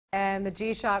And the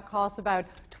G-Shock costs about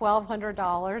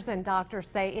 $1,200, and doctors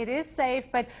say it is safe,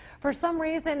 but for some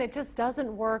reason it just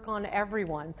doesn't work on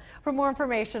everyone. For more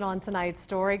information on tonight's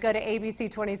story, go to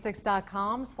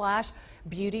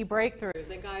abc26.com/beauty breakthroughs.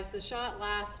 And guys, the shot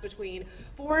lasts between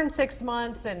 4 and 6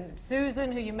 months, and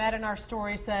Susan, who you met in our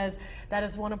story, says that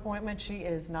is one appointment she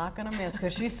is not going to miss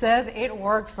because she says it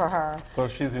worked for her. So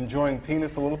she's enjoying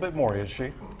penis a little bit more, is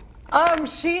she?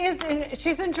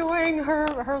 She's enjoying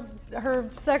her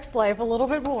sex life a little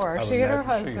bit more. She and her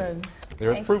husband.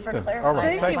 There's proof then. All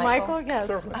right, thank you, Michael. Yes.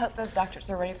 I hope those doctors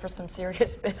are ready for some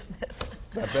serious business.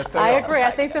 I agree.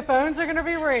 I think the phones are going to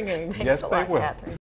be ringing. Yes, they will. Catherine.